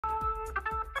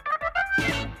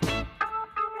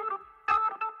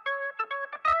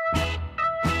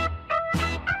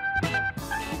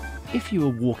If you were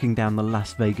walking down the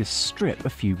Las Vegas Strip a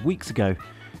few weeks ago,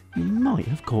 you might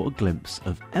have caught a glimpse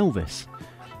of Elvis,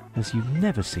 as you've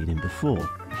never seen him before.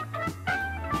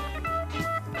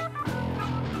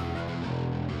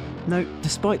 No,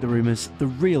 despite the rumours, the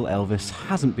real Elvis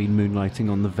hasn't been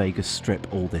moonlighting on the Vegas Strip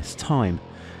all this time.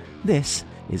 This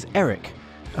is Eric,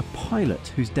 a pilot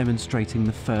who's demonstrating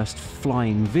the first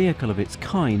flying vehicle of its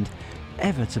kind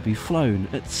ever to be flown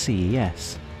at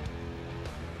CES.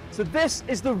 So this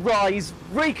is the Rise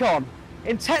Recon.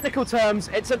 In technical terms,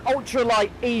 it's an ultralight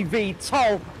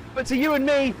eVTOL, but to you and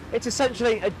me, it's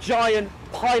essentially a giant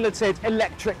piloted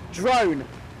electric drone.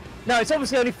 Now, it's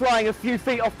obviously only flying a few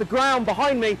feet off the ground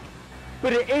behind me,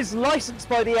 but it is licensed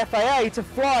by the FAA to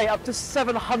fly up to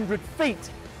 700 feet.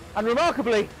 And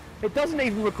remarkably, it doesn't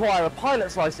even require a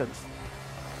pilot's license.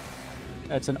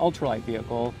 It's an ultralight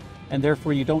vehicle, and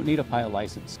therefore you don't need a pilot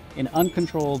license. In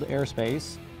uncontrolled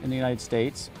airspace in the United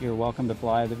States, you're welcome to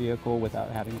fly the vehicle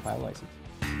without having a pilot license.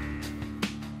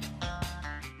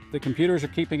 The computers are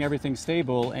keeping everything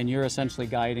stable, and you're essentially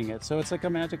guiding it, so it's like a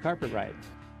magic carpet ride.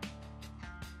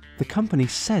 The company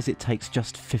says it takes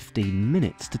just 15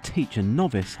 minutes to teach a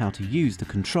novice how to use the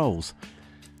controls.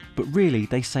 But really,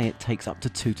 they say it takes up to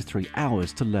 2 to 3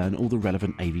 hours to learn all the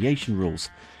relevant aviation rules.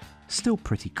 Still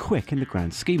pretty quick in the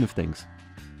grand scheme of things.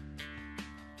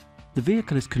 The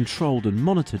vehicle is controlled and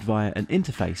monitored via an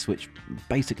interface which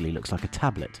basically looks like a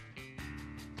tablet.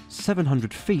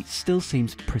 700 feet still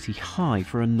seems pretty high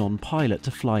for a non-pilot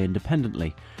to fly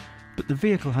independently, but the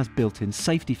vehicle has built-in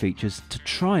safety features to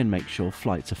try and make sure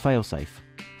flights are fail-safe.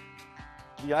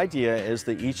 The idea is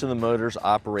that each of the motors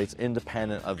operates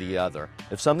independent of the other.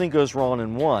 If something goes wrong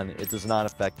in one, it does not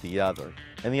affect the other.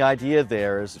 And the idea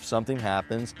there is if something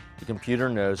happens, the computer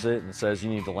knows it and says you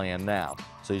need to land now.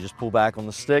 So you just pull back on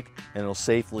the stick and it'll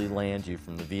safely land you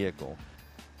from the vehicle.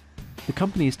 The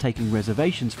company is taking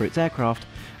reservations for its aircraft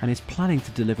and is planning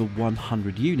to deliver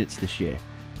 100 units this year.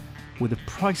 With a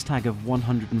price tag of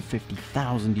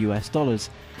 $150,000 US,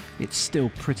 it's still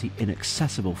pretty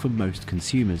inaccessible for most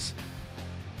consumers.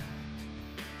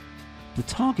 The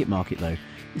target market, though,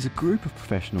 is a group of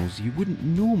professionals you wouldn't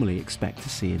normally expect to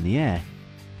see in the air.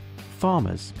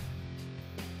 Farmers.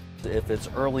 If it's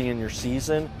early in your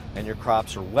season and your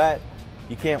crops are wet,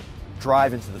 you can't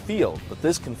drive into the field, but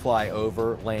this can fly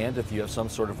over land if you have some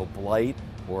sort of a blight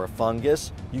or a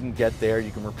fungus. You can get there,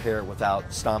 you can repair it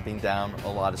without stomping down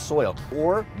a lot of soil.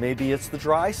 Or maybe it's the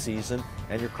dry season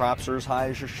and your crops are as high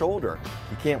as your shoulder.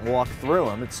 You can't walk through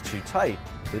them, it's too tight.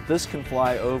 But this can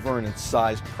fly over and it's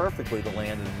sized perfectly to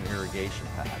land in an irrigation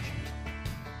patch.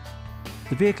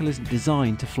 The vehicle isn't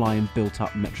designed to fly in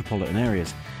built-up metropolitan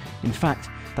areas. In fact,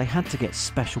 they had to get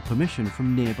special permission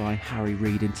from nearby Harry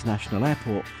Reid International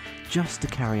Airport just to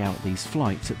carry out these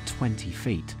flights at 20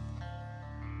 feet.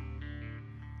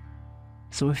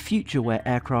 So a future where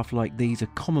aircraft like these are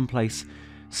commonplace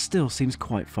still seems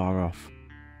quite far off.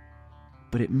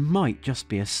 But it might just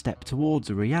be a step towards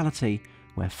a reality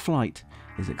where flight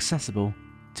is accessible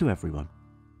to everyone.